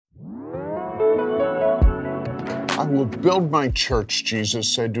I will build my church, Jesus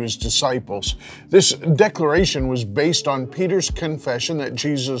said to his disciples. This declaration was based on Peter's confession that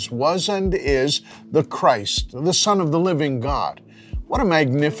Jesus was and is the Christ, the Son of the living God. What a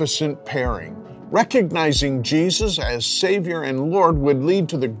magnificent pairing. Recognizing Jesus as Savior and Lord would lead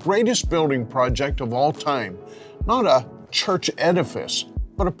to the greatest building project of all time. Not a church edifice,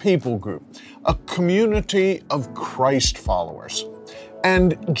 but a people group, a community of Christ followers.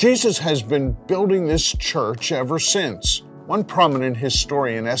 And Jesus has been building this church ever since. One prominent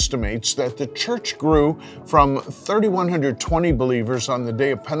historian estimates that the church grew from 3,120 believers on the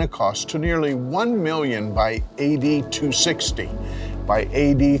day of Pentecost to nearly 1 million by AD 260. By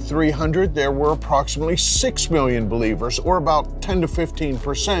AD 300, there were approximately 6 million believers, or about 10 to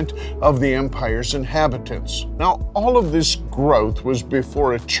 15% of the empire's inhabitants. Now, all of this growth was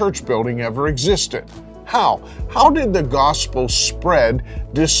before a church building ever existed. How? How did the gospel spread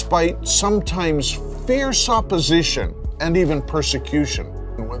despite sometimes fierce opposition and even persecution?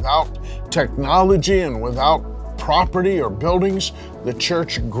 And without technology and without property or buildings, the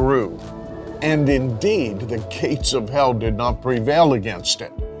church grew. And indeed, the gates of hell did not prevail against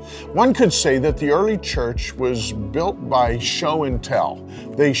it. One could say that the early church was built by show and tell.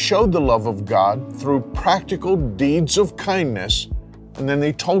 They showed the love of God through practical deeds of kindness, and then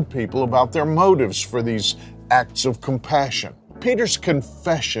they told people about their motives for these acts of compassion. Peter's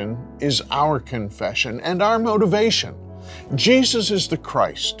confession is our confession and our motivation. Jesus is the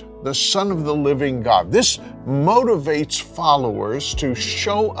Christ, the Son of the living God. This motivates followers to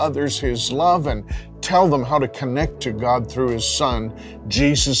show others His love and tell them how to connect to God through His Son,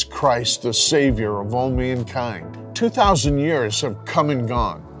 Jesus Christ, the Savior of all mankind. 2,000 years have come and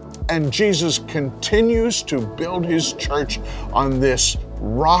gone, and Jesus continues to build His church on this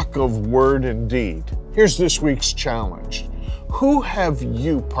rock of word and deed. Here's this week's challenge. Who have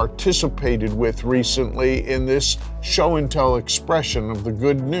you participated with recently in this show and tell expression of the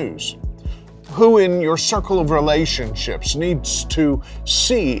good news? Who in your circle of relationships needs to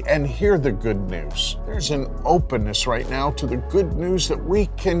see and hear the good news? There's an openness right now to the good news that we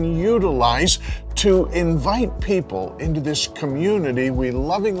can utilize to invite people into this community we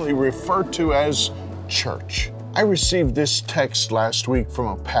lovingly refer to as church. I received this text last week from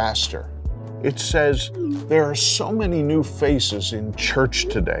a pastor. It says, "There are so many new faces in church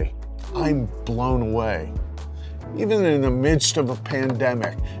today. I'm blown away." Even in the midst of a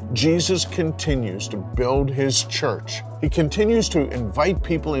pandemic, Jesus continues to build His church. He continues to invite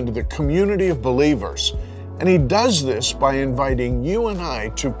people into the community of believers. And He does this by inviting you and I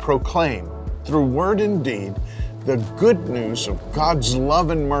to proclaim, through word and deed, the good news of God's love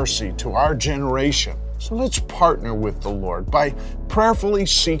and mercy to our generation. So let's partner with the Lord by prayerfully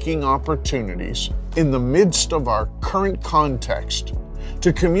seeking opportunities in the midst of our current context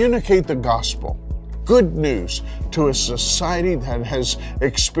to communicate the gospel, good news, to a society that has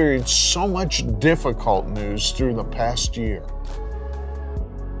experienced so much difficult news through the past year.